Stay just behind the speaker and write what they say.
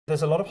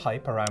There's a lot of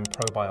hype around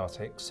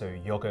probiotics, so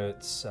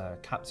yogurts,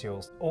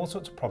 capsules, all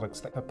sorts of products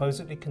that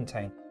supposedly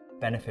contain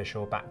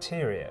beneficial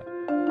bacteria.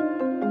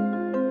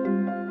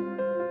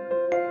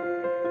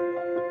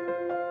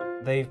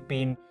 They've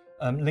been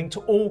linked to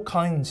all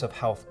kinds of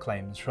health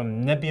claims,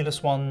 from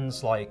nebulous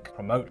ones like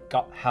promote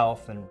gut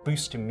health and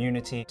boost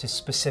immunity, to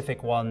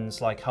specific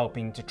ones like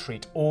helping to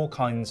treat all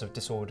kinds of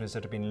disorders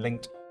that have been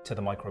linked to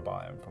the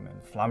microbiome, from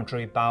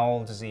inflammatory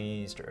bowel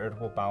disease to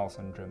irritable bowel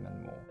syndrome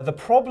and more. The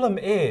problem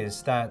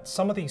is that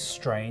some of these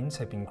strains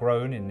have been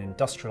grown in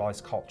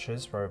industrialized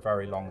cultures for a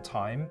very long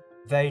time.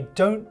 They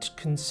don't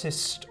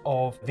consist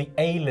of the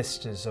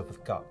A-listers of the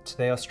gut.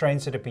 They are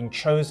strains that have been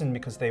chosen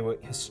because they were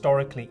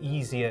historically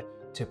easier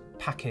to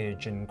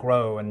package and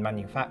grow and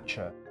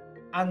manufacture,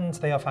 and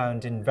they are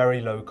found in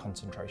very low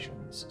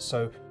concentrations.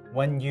 So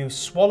when you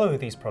swallow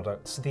these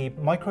products, the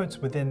microbes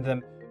within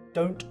them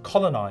don't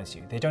colonize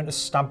you, they don't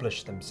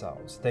establish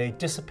themselves, they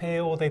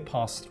disappear or they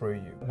pass through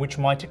you, which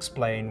might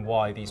explain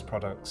why these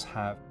products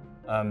have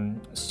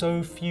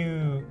so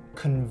few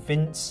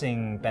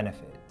convincing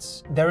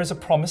benefits. There is a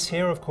promise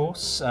here, of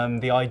course.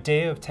 The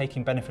idea of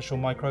taking beneficial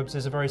microbes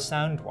is a very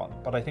sound one,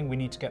 but I think we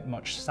need to get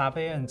much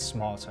savvier and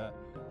smarter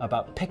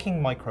about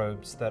picking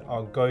microbes that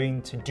are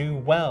going to do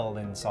well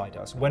inside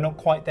us. We're not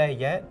quite there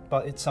yet,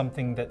 but it's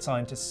something that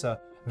scientists are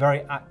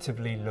very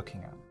actively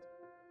looking at.